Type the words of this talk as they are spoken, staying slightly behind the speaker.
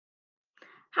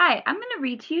Hi, I'm going to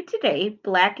read to you today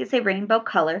Black is a Rainbow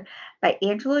Color by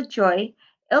Angela Joy,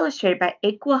 illustrated by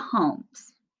Aqua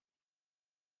Holmes.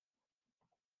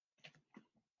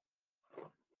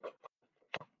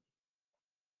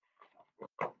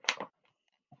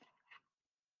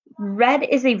 Red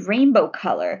is a rainbow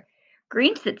color.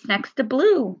 Green sits next to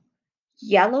blue.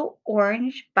 Yellow,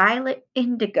 orange, violet,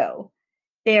 indigo.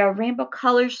 They are rainbow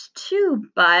colors too,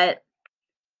 but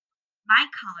my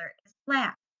color is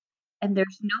black, and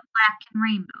there's no black in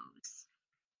rainbows.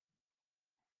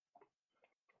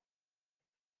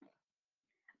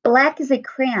 Black is a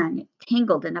crayon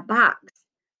tangled in a box.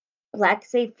 Black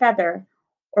is a feather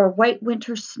or white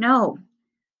winter snow.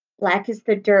 Black is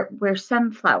the dirt where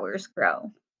sunflowers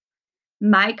grow.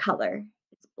 My color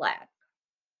is black.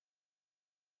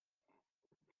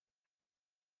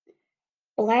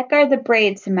 Black are the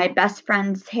braids in my best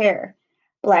friend's hair.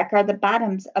 Black are the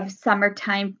bottoms of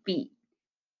summertime feet.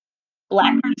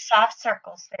 Black are soft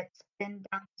circles that spin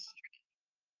down the street.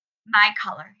 My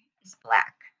color is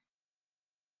black.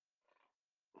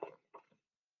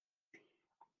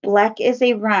 Black is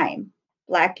a rhyme.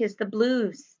 Black is the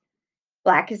blues.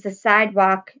 Black is the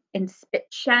sidewalk and spit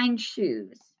shine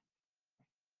shoes.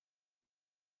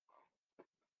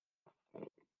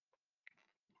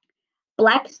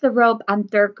 Black is the robe on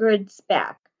Thurgood's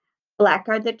back. Black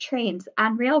are the trains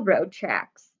on railroad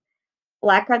tracks.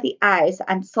 Black are the eyes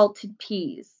on salted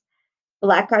peas.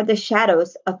 Black are the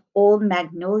shadows of old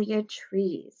magnolia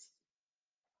trees.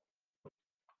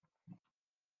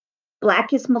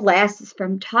 Black is molasses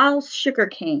from tall sugar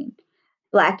cane.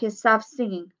 Black is soft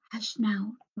singing. Hush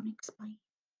now, don't explain.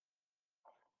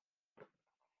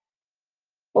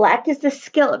 Black is the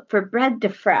skillet for bread to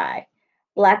fry.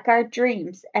 Black are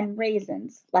dreams and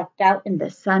raisins left out in the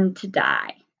sun to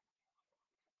die.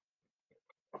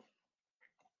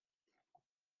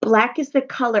 Black is the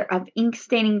color of ink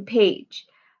staining page.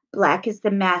 Black is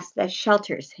the mask that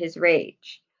shelters his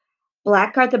rage.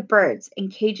 Black are the birds in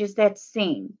cages that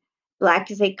sing.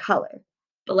 Black is a color.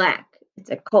 Black is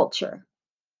a culture.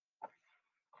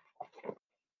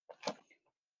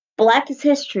 Black is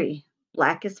history.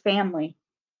 Black is family.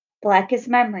 Black is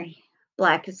memory.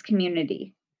 Black is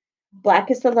community. Black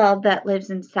is the love that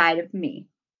lives inside of me.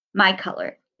 My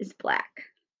color is black.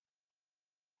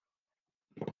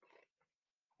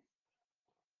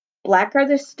 Black are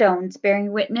the stones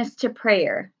bearing witness to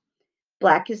prayer.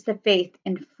 Black is the faith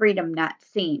in freedom not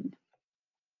seen.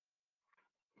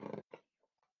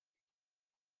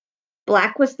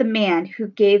 Black was the man who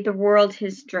gave the world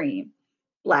his dream.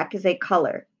 Black is a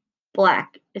color.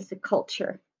 Black is a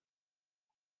culture.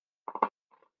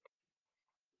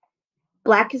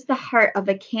 Black is the heart of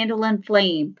a candle in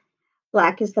flame.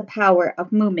 Black is the power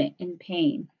of movement in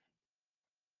pain.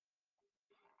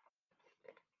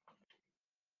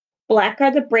 Black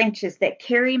are the branches that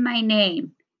carry my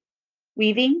name.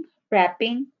 Weaving,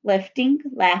 wrapping, lifting,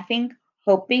 laughing,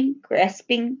 hoping,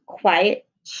 grasping, quiet,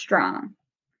 strong.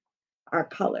 Our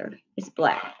color is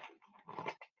black.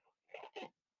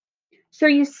 So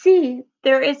you see,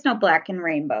 there is no black in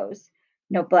rainbows,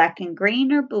 no black in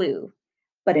green or blue.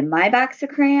 But in my box of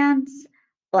crayons,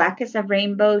 black is a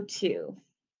rainbow too.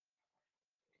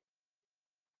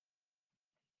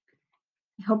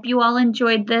 I hope you all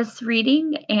enjoyed this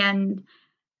reading and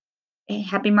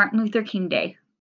happy Martin Luther King Day.